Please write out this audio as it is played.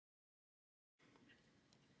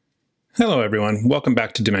Hello everyone, welcome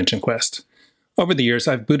back to Dimension Quest. Over the years,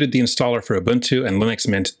 I've booted the installer for Ubuntu and Linux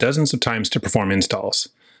Mint dozens of times to perform installs.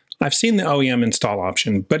 I've seen the OEM install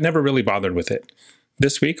option, but never really bothered with it.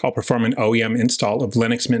 This week, I'll perform an OEM install of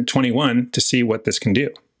Linux Mint 21 to see what this can do.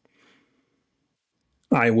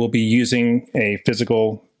 I will be using a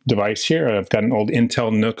physical device here. I've got an old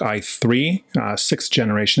Intel NUC i3, 6th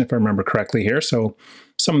generation if I remember correctly here, so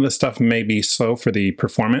some of the stuff may be slow for the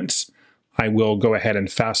performance. I will go ahead and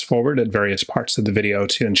fast forward at various parts of the video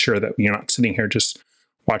to ensure that you're not sitting here just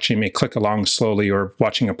watching me click along slowly or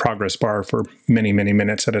watching a progress bar for many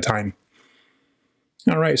minutes at a time.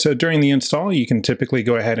 All right, so during the install, you can typically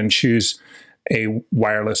go ahead and choose a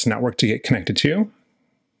wireless network to get connected to.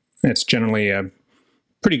 It's generally a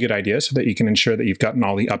pretty good idea so that you can ensure that you've gotten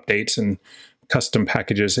all the updates and custom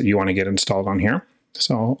packages that you want to get installed on here.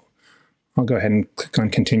 So I'll go ahead and click on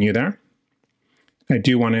continue there. I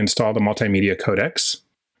do want to install the multimedia codecs.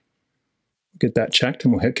 Get that checked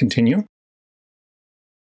and we'll hit continue.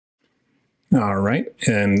 All right,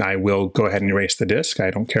 and I will go ahead and erase the disk. I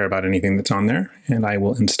don't care about anything that's on there, and I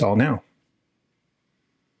will install now.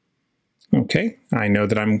 Okay, I know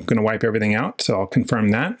that I'm going to wipe everything out, so I'll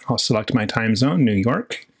confirm that. I'll select my time zone, New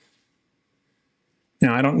York.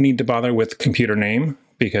 Now, I don't need to bother with computer name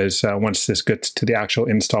because once this gets to the actual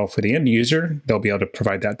install for the end user, they'll be able to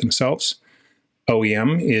provide that themselves.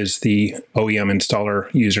 OEM is the OEM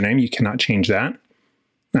installer username. You cannot change that.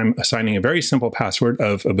 I'm assigning a very simple password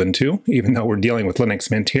of Ubuntu, even though we're dealing with Linux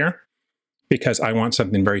Mint here, because I want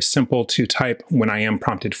something very simple to type when I am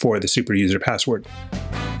prompted for the super user password.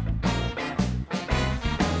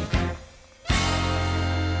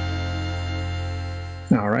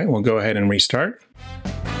 All right, we'll go ahead and restart.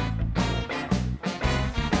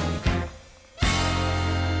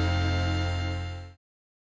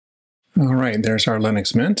 All right, there's our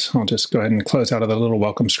Linux Mint. I'll just go ahead and close out of the little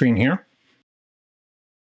welcome screen here.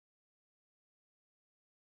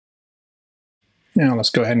 Now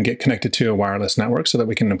let's go ahead and get connected to a wireless network so that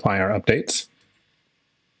we can apply our updates.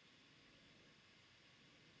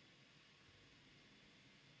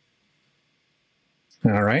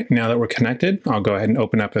 All right, now that we're connected, I'll go ahead and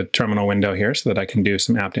open up a terminal window here so that I can do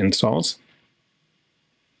some apt installs.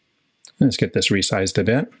 Let's get this resized a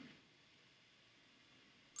bit.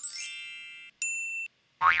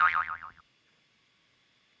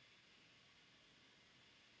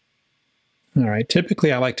 All right,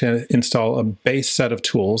 typically I like to install a base set of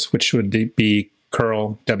tools, which would be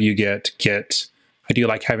curl, wget, git. I do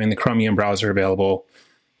like having the Chromium browser available,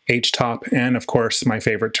 htop, and of course my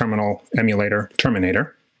favorite terminal emulator,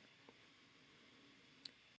 Terminator.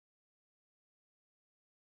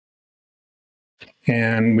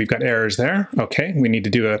 And we've got errors there. Okay, we need to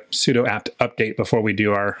do a sudo apt update before we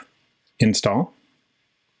do our install.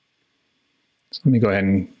 So let me go ahead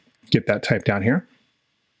and get that typed out here.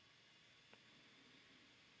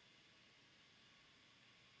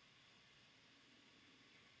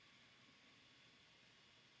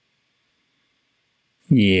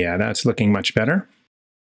 Yeah, that's looking much better.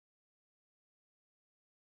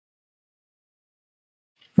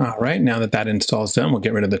 All right, now that that install is done, we'll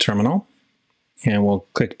get rid of the terminal. And we'll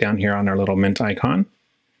click down here on our little Mint icon.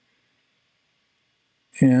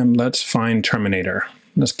 And let's find Terminator.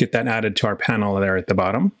 Let's get that added to our panel there at the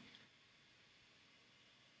bottom.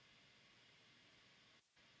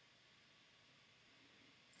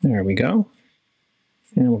 There we go.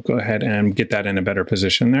 And we'll go ahead and get that in a better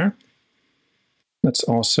position there. Let's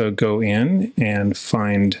also go in and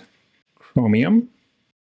find Chromium.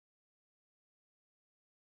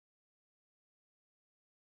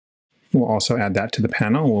 We'll also add that to the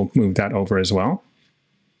panel. We'll move that over as well.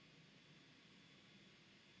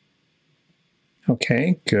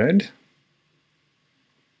 Okay, good.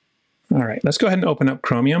 All right, let's go ahead and open up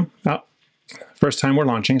Chromium. Oh, first time we're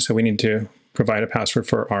launching, so we need to provide a password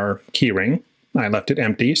for our keyring. I left it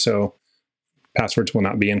empty, so passwords will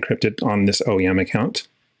not be encrypted on this OEM account.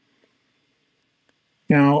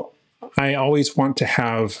 Now, I always want to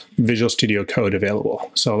have Visual Studio Code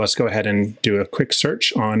available. So let's go ahead and do a quick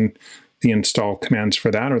search on the install commands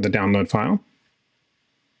for that, or the download file.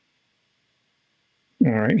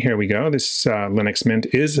 All right, here we go. This Linux Mint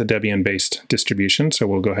is a Debian-based distribution, so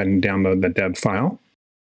we'll go ahead and download the deb file.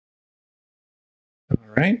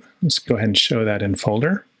 All right, let's go ahead and show that in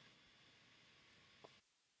folder.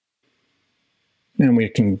 And we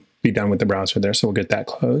can be done with the browser there, so we'll get that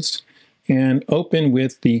closed. And open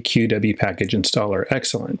with the QW package installer.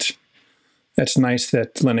 Excellent. That's nice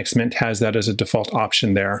that Linux Mint has that as a default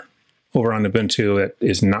option there. Over on Ubuntu, it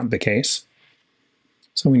is not the case.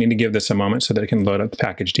 So we need to give this a moment so that it can load up the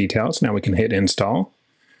package details. Now we can hit install.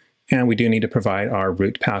 And we do need to provide our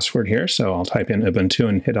root password here, so I'll type in Ubuntu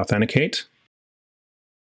and hit authenticate.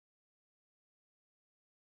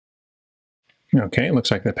 Okay, it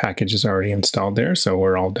looks like the package is already installed there, so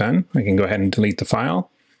we're all done. I can go ahead and delete the file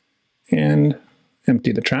and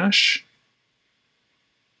empty the trash.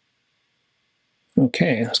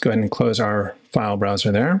 Okay, let's go ahead and close our file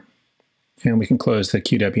browser there, and we can close the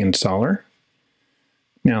QW installer.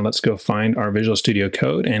 Now let's go find our Visual Studio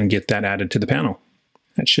Code and get that added to the panel.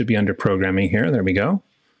 That should be under programming here. There we go.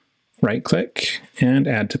 Right click and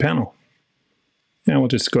add to panel. Now we'll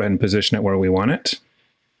just go ahead and position it where we want it.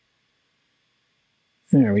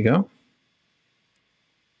 There we go.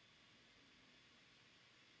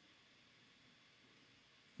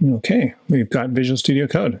 Okay, we've got Visual Studio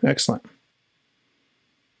Code. Excellent.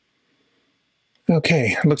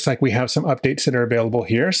 Okay, looks like we have some updates that are available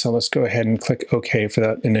here. So let's go ahead and click OK for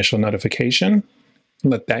that initial notification.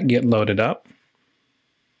 Let that get loaded up.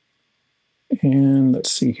 And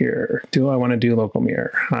let's see here. Do I want to do local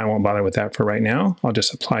mirror? I won't bother with that for right now. I'll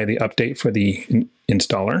just apply the update for the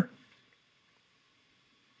installer.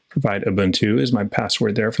 Provide Ubuntu is my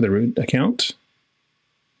password there for the root account.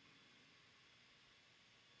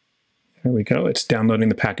 There we go. It's downloading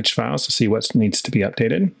the package files to see what needs to be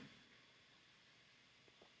updated.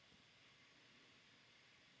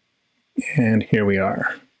 And here we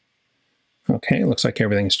are. Okay, looks like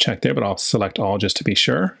everything's checked there, but I'll select all just to be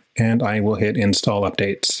sure, and I will hit install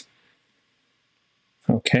updates.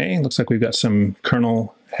 Okay, looks like we've got some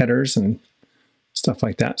kernel headers and stuff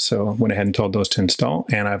like that, so I went ahead and told those to install,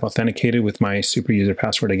 and I've authenticated with my super user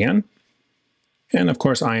password again. And of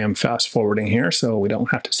course I am fast forwarding here, so we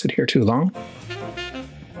don't have to sit here too long.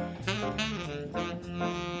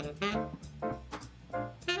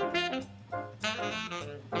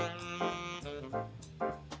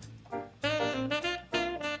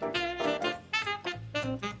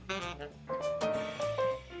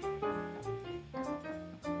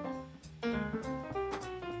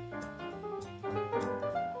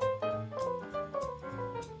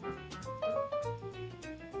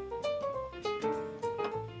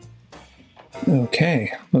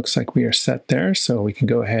 Okay, looks like we are set there, so we can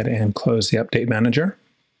go ahead and close the update manager.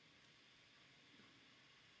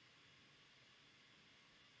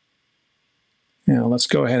 Now let's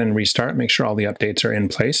go ahead and restart, make sure all the updates are in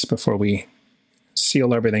place before we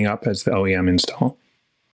seal everything up as the OEM install.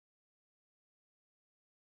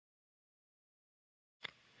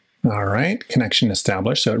 All right, connection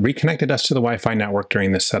established. So it reconnected us to the Wi-Fi network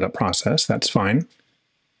during this setup process. That's fine.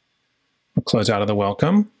 We'll close out of the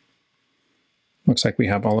welcome. Looks like we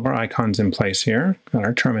have all of our icons in place here. Got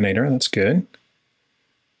our terminator, that's good.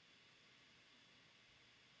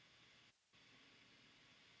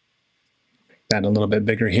 Make that a little bit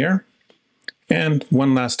bigger here. And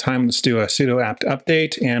one last time, let's do a sudo apt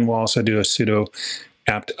update, and we'll also do a sudo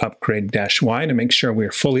apt upgrade -y to make sure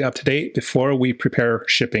we're fully up to date before we prepare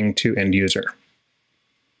shipping to end user.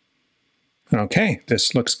 Okay,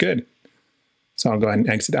 this looks good. So I'll go ahead and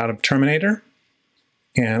exit out of Terminator,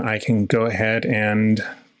 and I can go ahead and,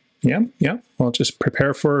 we'll just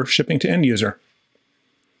prepare for shipping to end user.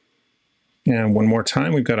 And one more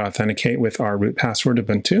time, we've got to authenticate with our root password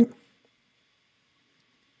Ubuntu.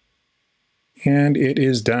 And it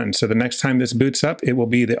is done. So the next time this boots up, it will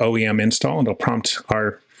be the OEM install, and it'll prompt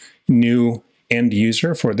our new end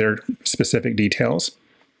user for their specific details.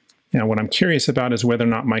 Now, what I'm curious about is whether or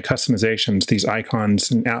not my customizations, these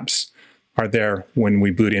icons and apps, are there when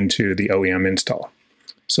we boot into the OEM install.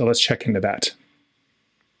 So let's check into that.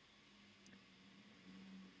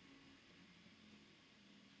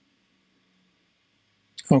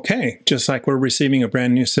 Okay, just like we're receiving a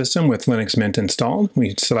brand new system with Linux Mint installed,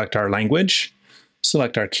 we select our language,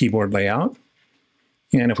 select our keyboard layout,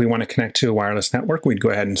 and if we want to connect to a wireless network, we'd go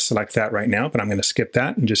ahead and select that right now, but I'm going to skip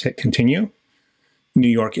that and just hit continue. New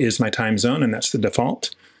York is my time zone, and that's the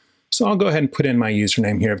default. So I'll go ahead and put in my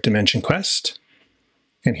username here of Dimension Quest,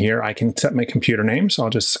 and here I can set my computer name, so I'll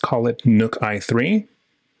just call it Nook i3,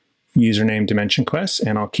 username Dimension Quest,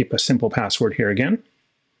 and I'll keep a simple password here again.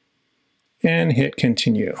 And hit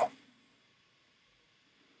continue.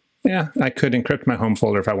 Yeah, I could encrypt my home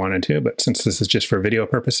folder if I wanted to, but since this is just for video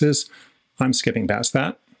purposes, I'm skipping past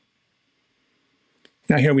that.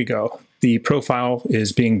 Now here we go. The profile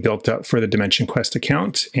is being built up for the Dimension Quest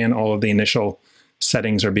account, and all of the initial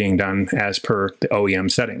settings are being done as per the OEM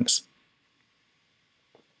settings.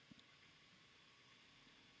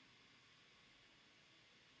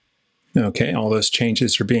 Okay, all those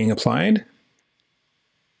changes are being applied.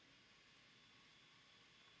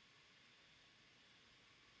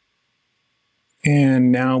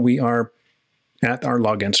 And now we are at our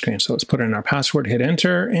login screen. So let's put in our password, hit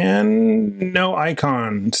enter, and no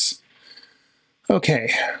icons.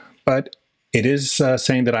 Okay, but it is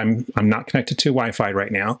saying that I'm not connected to Wi-Fi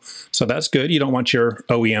right now, so that's good. You don't want your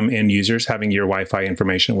OEM end users having your Wi-Fi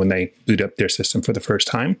information when they boot up their system for the first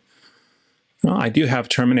time. Well, I do have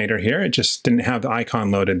Terminator here. It just didn't have the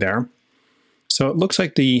icon loaded there. So it looks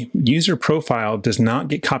like the user profile does not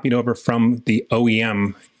get copied over from the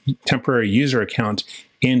OEM temporary user account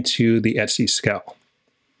into the Etsy Skell.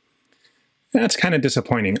 That's kind of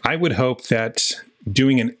disappointing. I would hope that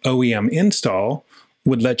doing an OEM install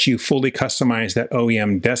would let you fully customize that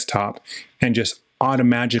OEM desktop and just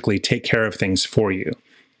automatically take care of things for you,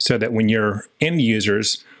 so that when your end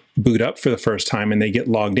users boot up for the first time and they get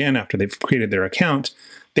logged in after they've created their account,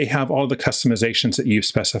 they have all the customizations that you've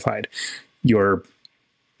specified. Your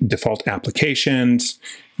default applications,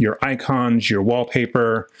 your icons, your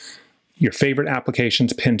wallpaper, your favorite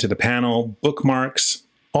applications pinned to the panel, bookmarks,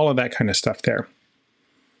 all of that kind of stuff there.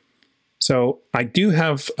 So I do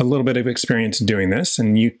have a little bit of experience doing this,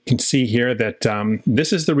 and you can see here that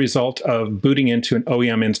this is the result of booting into an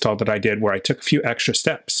OEM install that I did, where I took a few extra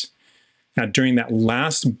steps. Now, during that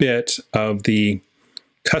last bit of the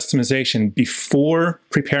customization before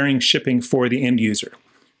preparing shipping for the end user,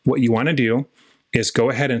 what you want to do is go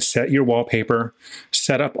ahead and set your wallpaper,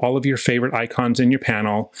 set up all of your favorite icons in your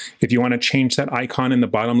panel. If you want to change that icon in the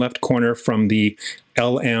bottom left corner from the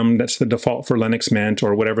LM, that's the default for Linux Mint,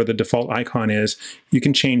 or whatever the default icon is, you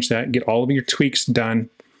can change that, get all of your tweaks done,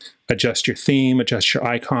 adjust your theme, adjust your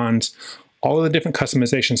icons, all of the different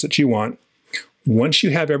customizations that you want. Once you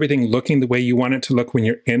have everything looking the way you want it to look when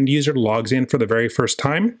your end user logs in for the very first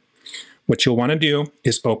time, what you'll want to do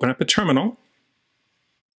is open up a terminal,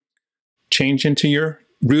 change into your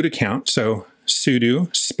root account, so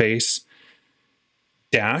sudo space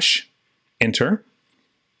dash enter,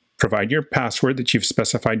 provide your password that you've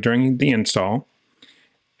specified during the install,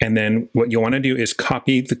 and then what you'll want to do is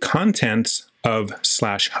copy the contents of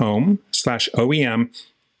 /home/OEM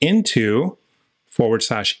into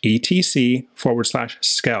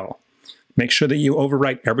 /etc/skell. Make sure that you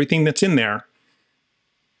overwrite everything that's in there,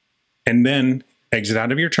 and then exit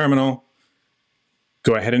out of your terminal,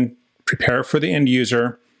 go ahead and prepare for the end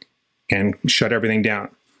user, and shut everything down.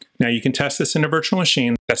 Now you can test this in a virtual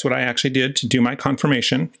machine. That's what I actually did to do my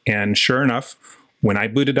confirmation, and sure enough, when I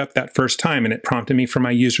booted up that first time and it prompted me for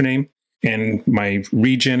my username and my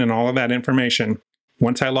region and all of that information,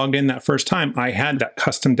 once I logged in that first time, I had that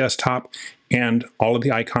custom desktop and all of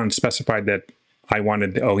the icons specified that I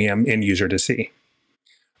wanted the OEM end user to see.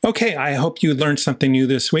 Okay, I hope you learned something new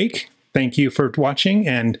this week. Thank you for watching,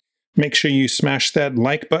 and make sure you smash that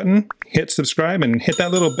like button, hit subscribe, and hit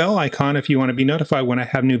that little bell icon if you want to be notified when I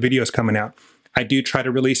have new videos coming out. I do try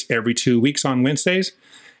to release every 2 weeks on Wednesdays.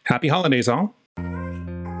 Happy holidays, all.